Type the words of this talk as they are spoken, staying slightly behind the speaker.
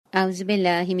أعوذ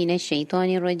بالله من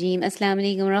الشैतान الرجीम। अस्सलाम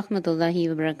वालेकुम रहमतुल्लाहि व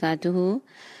बरकातुहू।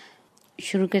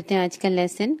 शुरू करते हैं आज का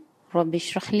लेसन। रब्बि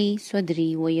इश्रह ली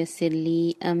सदरी व यस्सिर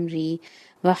ली अमरी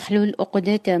वहलुल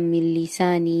उक़दतम मिन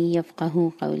लिसानी यफ़क़हू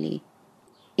क़ौली।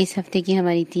 इस हफ्ते की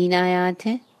हमारी 3 आयत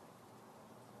हैं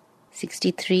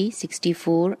 63,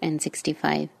 64 एंड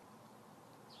 65।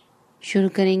 शुरू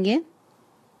करेंगे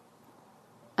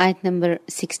आयत नंबर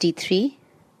 63।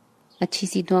 अच्छी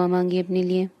सी दुआ मांगी अपने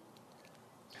लिए।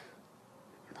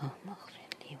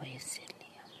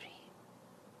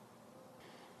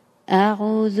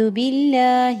 أعوذ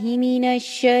بالله من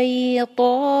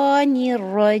الشيطان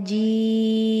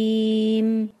الرجيم.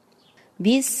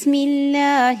 بسم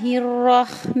الله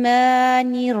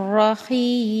الرحمن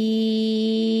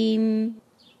الرحيم.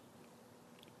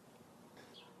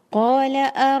 قال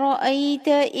أرأيت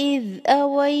إذ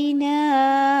أوينا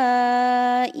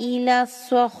إلى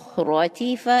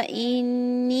الصخرة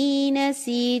فإني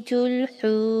نسيت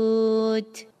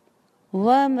الحوت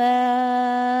وما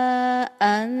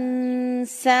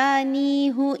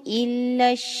أنسانيه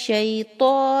إلا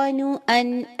الشيطان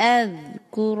أن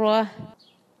أذكره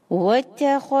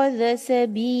واتخذ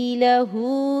سبيله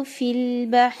في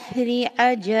البحر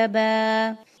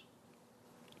عجبا.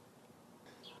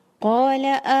 قال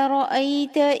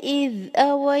أرأيت إذ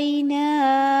أوينا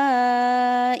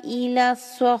إلى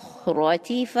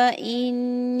الصخرة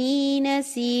فإني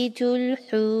نسيت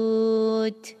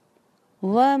الحوت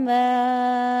وما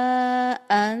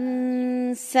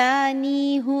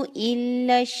أنسانيه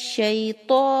إلا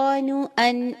الشيطان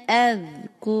أن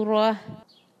أذكره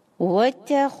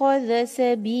واتخذ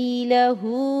سبيله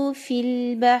في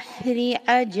البحر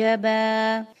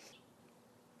عجبا.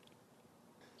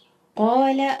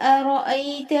 قال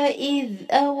أرأيت إذ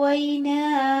أوينا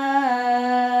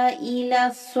إلى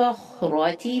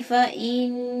الصخرة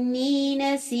فإني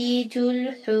نسيت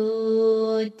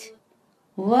الحوت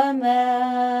وما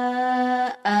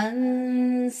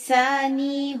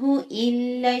أنسانيه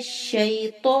إلا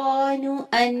الشيطان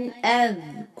أن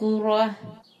أذكره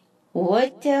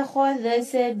واتخذ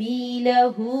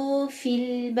سبيله في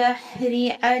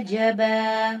البحر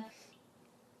عجبا.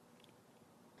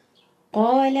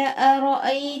 قال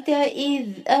أرأيت إذ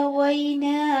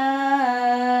أوينا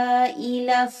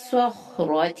إلى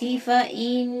الصخرة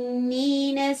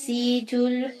فإني نسيت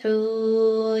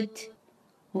الحوت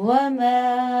وما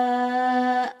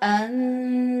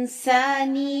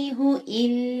أنسانيه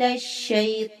إلا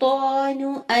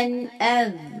الشيطان أن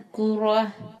أذكره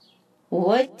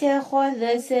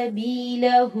واتخذ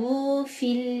سبيله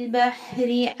في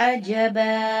البحر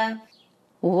عجبا.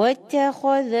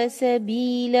 واتخذ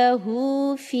سبيله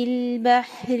في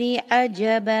البحر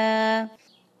عجبا.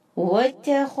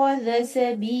 واتخذ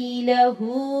سبيله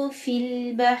في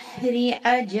البحر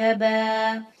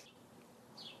عجبا.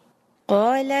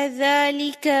 قال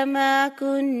ذلك ما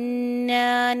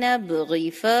كنا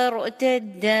نبغي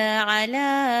فارتدا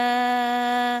على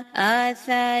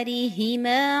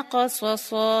آثارهما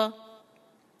قصصا.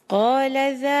 قال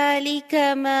ذلك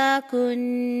ما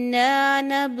كنا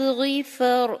نبغي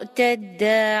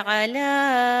فارتدا على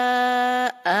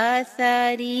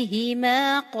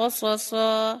آثارهما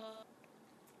قصصا.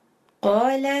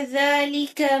 قال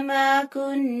ذلك ما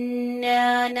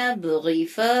كنا نبغي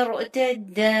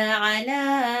فارتدا على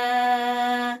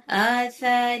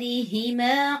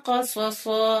آثارهما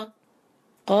قصصا.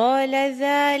 قال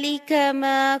ذلك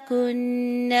ما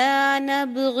كنا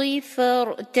نبغي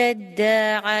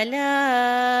فارتدا على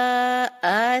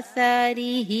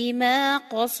آثارهما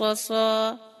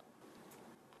قصصا.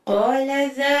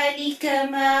 قال ذلك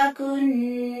ما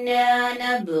كنا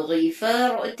نبغي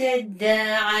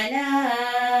فارتدا على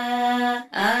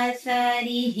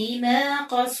آثارهما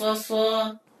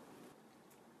قصصا.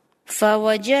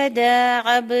 فوجدا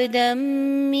عبدا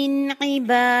من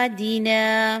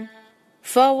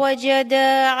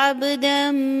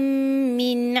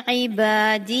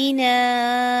عبادنا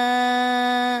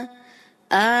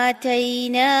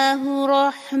آتيناه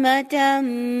رحمة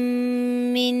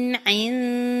من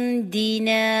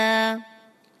عندنا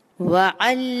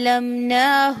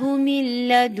وعلمناه من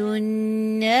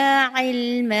لدنا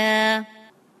علما.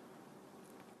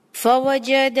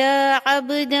 فوجدا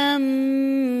عبدا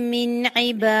من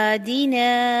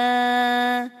عبادنا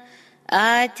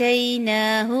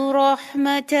آتيناه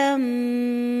رحمة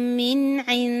من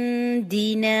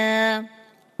عندنا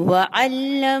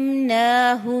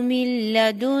وعلمناه من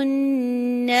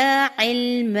لدنا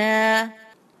علما.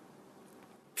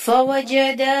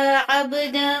 فوجدا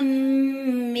عبدا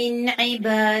من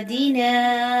عبادنا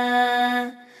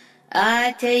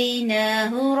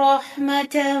آتيناه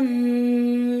رحمة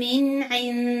من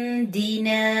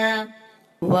عندنا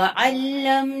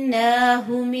وعلمناه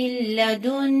من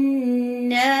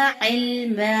لدنا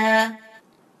علما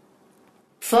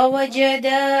فوجد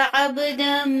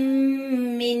عبدا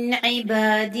من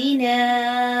عبادنا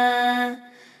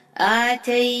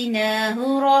آتيناه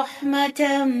رحمة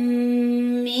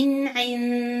من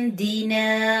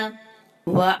عندنا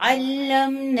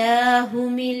وعلمناه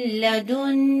من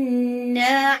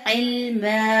لدنا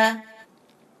علما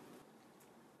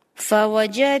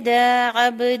فوجد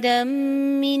عبدا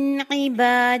من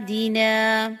عبادنا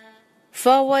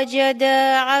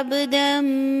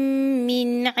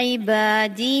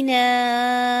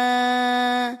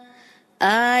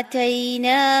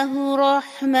آتيناه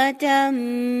رحمة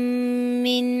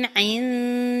من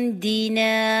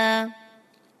عندنا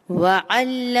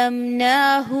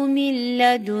وعلمناه من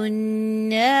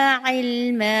لدنا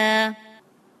علما.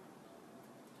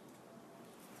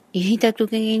 یہیں تک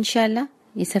رکیں گے انشاءاللہ.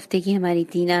 اس ہفتے کی ہماری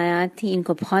 3 آیات تھیں، ان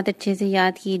کو بہت اچھے سے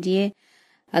یاد کیجئے.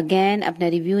 اگین اپنا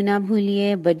ریویو نہ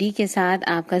بھولیے. بڈی کے ساتھ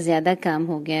آپ کا زیادہ کام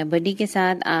ہو گیا ہے. بڈی کے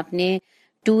ساتھ آپ نے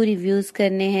 2 ریویوز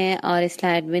کرنے ہیں اور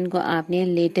اسلائڈ ون کو آپ نے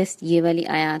لیٹسٹ یہ والی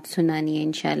آیات سنانی ہے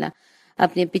انشاءاللہ.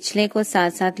 اپنے پچھلے کو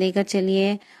ساتھ ساتھ لے کر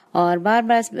چلیے اور بار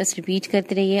بار بس ریپیٹ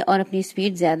کرتے رہیے اور اپنی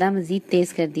سپیڈ زیادہ مزید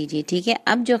تیز کر دیجئے. ٹھیک ہے؟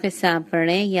 اب جو قصہ آپ پڑھ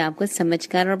رہے ہیں یہ آپ کو سمجھ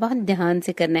کر اور بہت دھیان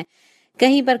سے کرنا ہے.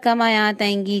 کہیں پر کم آیات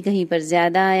آئیں گی، کہیں پر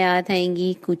زیادہ آیات آئیں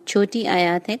گی، کچھ چھوٹی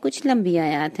آیات ہیں، کچھ لمبی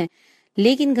آیات ہیں،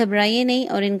 لیکن گھبرائیے نہیں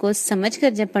اور ان کو سمجھ کر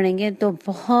جب پڑھیں گے تو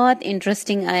بہت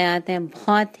انٹرسٹنگ آیات ہیں،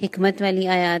 بہت حکمت والی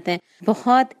آیات ہیں،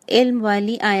 بہت علم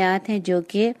والی آیات ہیں جو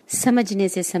کہ سمجھنے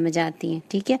سے سمجھ آتی ہیں.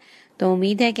 ٹھیک ہے؟ تو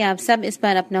امید ہے کہ آپ سب اس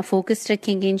پر اپنا فوکس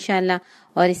رکھیں گے انشاءاللہ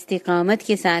اور استقامت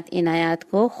کے ساتھ ان آیات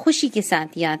کو خوشی کے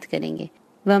ساتھ یاد کریں گے.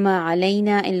 وما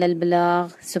علینا الا البلاغ.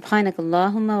 سبحانک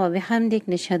اللہم وبحمدک،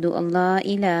 نشہد ان لا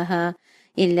الہ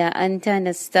الا انت،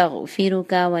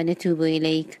 نستغفرک ونتوب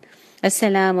الیک.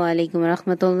 السلام علیکم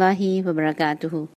ورحمۃ اللہ وبرکاتہ.